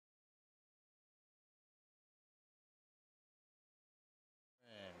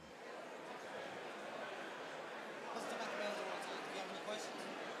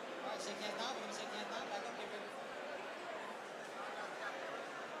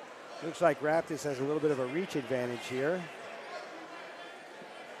Looks like Raptis has a little bit of a reach advantage here.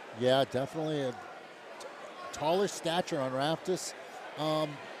 Yeah, definitely a taller stature on Raptis.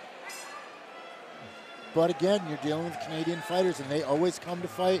 But again, you're dealing with Canadian fighters, and they always come to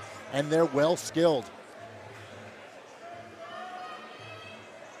fight, and they're well skilled.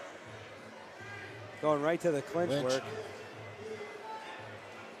 Going right to the clinch work.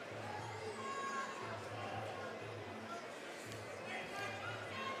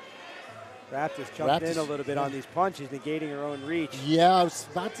 Raptis jumped in a little bit on these punches, negating her own reach. Yeah, I was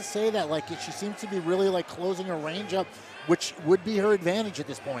about to say that. Like, she seems to be really like closing her range up, which would be her advantage at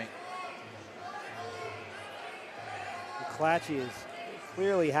this point. Mclathcie is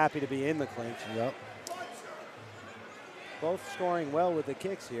clearly happy to be in the clinch. Yep. Both scoring well with the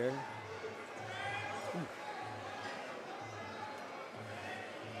kicks here.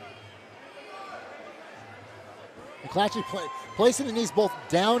 Mclathcie placing the knees both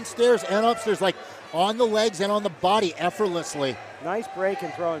downstairs and upstairs, like on the legs and on the body effortlessly. Nice break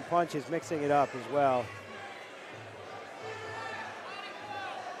and throwing punches, mixing it up as well.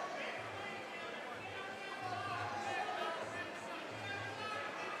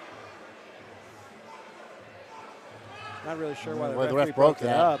 Not really sure why the ref broke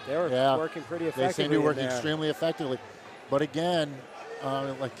that up. They were working pretty effectively. They seem to be working extremely effectively. But again,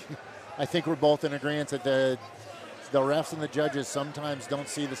 like I think we're both in agreement that the refs and the judges sometimes don't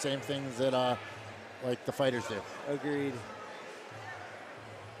see the same things that like the fighters do. Agreed.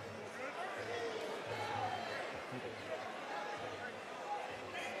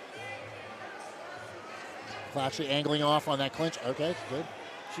 Actually angling off on that clinch. Okay, good.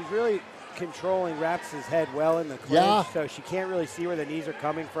 She's really controlling Raptis' head well in the clinch, so she can't really see where the knees are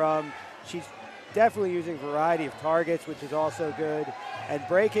coming from. She's definitely using a variety of targets, which is also good, and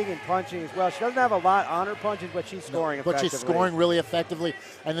breaking and punching as well. She doesn't have a lot on her punches, but she's scoring effectively. But she's scoring really effectively.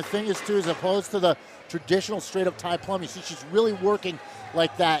 And the thing is, too, as opposed to the traditional straight-up Thai plum, you see she's really working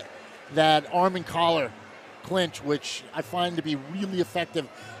like that arm and collar clinch, which I find to be really effective,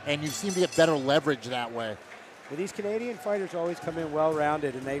 and you seem to get better leverage that way. Well, these Canadian fighters always come in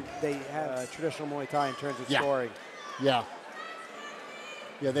well-rounded, and they have traditional Muay Thai in terms of scoring. Yeah.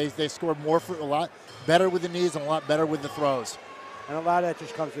 Yeah, they score more for a lot better with the knees and a lot better with the throws. And a lot of that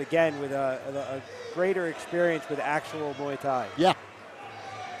just comes, again, with a greater experience with actual Muay Thai. Yeah.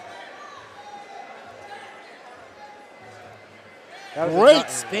 Great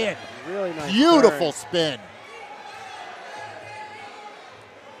spin. Really nice. Beautiful spin.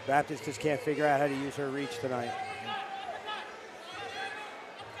 Raptis just can't figure out how to use her reach tonight.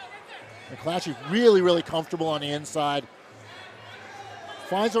 Mclathcie really, really comfortable on the inside.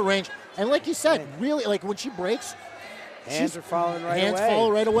 Finds her range. And like you said, really, like when she breaks, hands are following right away. Hands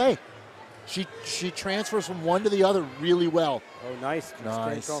follow right away. She transfers from one to the other really well. Oh, nice.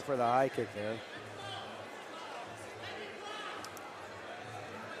 Nice. Going for the high kick there.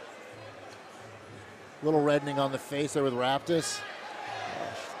 Little reddening on the face there with Raptis.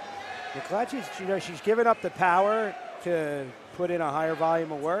 Mclathcie's, she's given up the power to put in a higher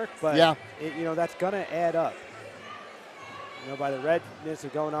volume of work, but that's going to add up. By the redness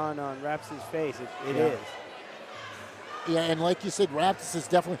of going on Raptis' face, it is. Yeah, and like you said, Raptis is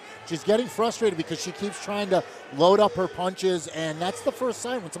definitely, she's getting frustrated because she keeps trying to load up her punches, and that's the first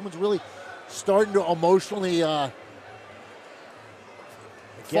sign when someone's really starting to emotionally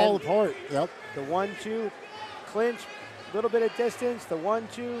fall apart. Yep. The 1-2 clinch, little bit of distance, the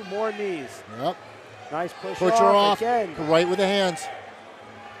 1-2, more knees. Yep. Nice push her off again. Right with the hands.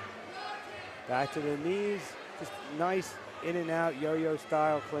 Back to the knees. Just nice in and out yo-yo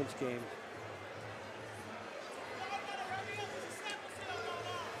style clinch game.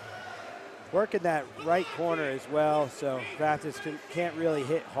 Working that right corner as well, so Raptis can't really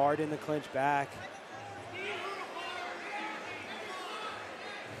hit hard in the clinch back.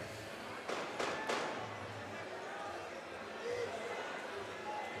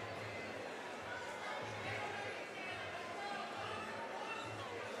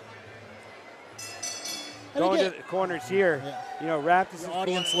 Going to the corners here, Raptis'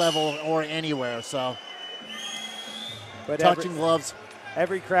 audience level or anywhere, so. But touching gloves.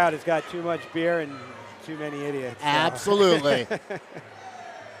 Every crowd has got too much beer and too many idiots. So. Absolutely.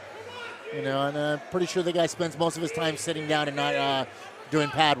 And I'm pretty sure the guy spends most of his time sitting down and not doing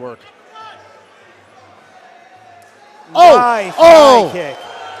pad work. Nice high kick.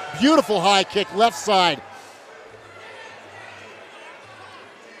 Beautiful high kick, left side.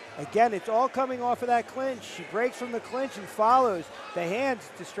 Again, it's all coming off of that clinch. She breaks from the clinch and follows. The hands,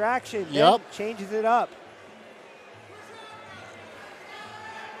 distraction, then changes it up.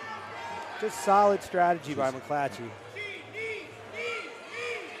 Just solid strategy by Mclathcie.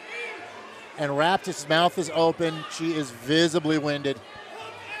 And Raptis' mouth is open. She is visibly winded.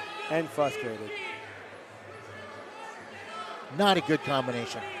 And frustrated. Not a good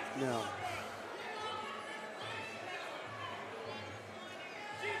combination. No.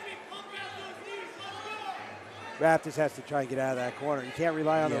 Raptis has to try and get out of that corner. You can't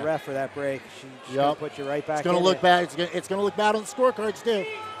rely on the ref for that break. She's going to put you right back It's going to look bad. It's going to look bad on the scorecards, too.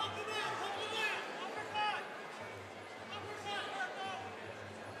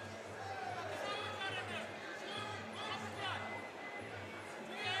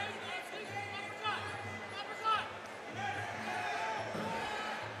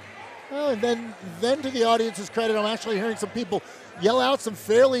 Well, and then to the audience's credit, I'm actually hearing some people yell out some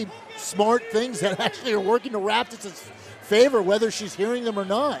fairly smart things that actually are working to Raptis' favor, whether she's hearing them or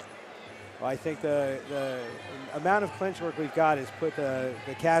not. Well, I think the amount of clinch work we've got has put the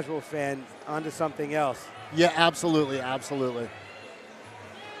casual fan onto something else. Yeah, absolutely, absolutely.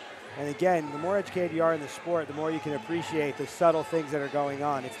 And again, the more educated you are in the sport, the more you can appreciate the subtle things that are going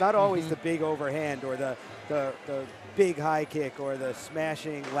on. It's not always the big overhand or the big high kick or the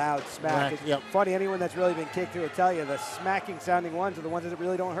smashing loud smack. Right, it's funny, anyone that's really been kicked through will tell you the smacking sounding ones are the ones that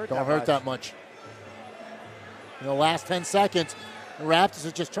really don't hurt that much. In the last 10 seconds, the Raptis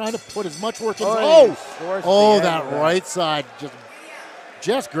are just trying to put as much work in. That right side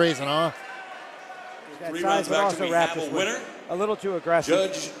just grazing off. That size, but also Raptis winner. A little too aggressive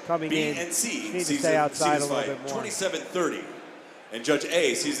Judge coming B in. and C Need to stay outside a little bit more. 27-30. And Judge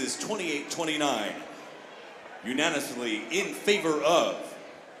A sees this 28-29. Unanimously in favor of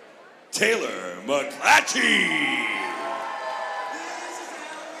Taylor Mclathcie.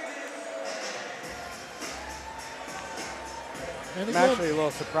 I'm actually a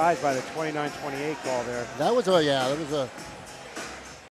little surprised by the 29-28 call there. That was a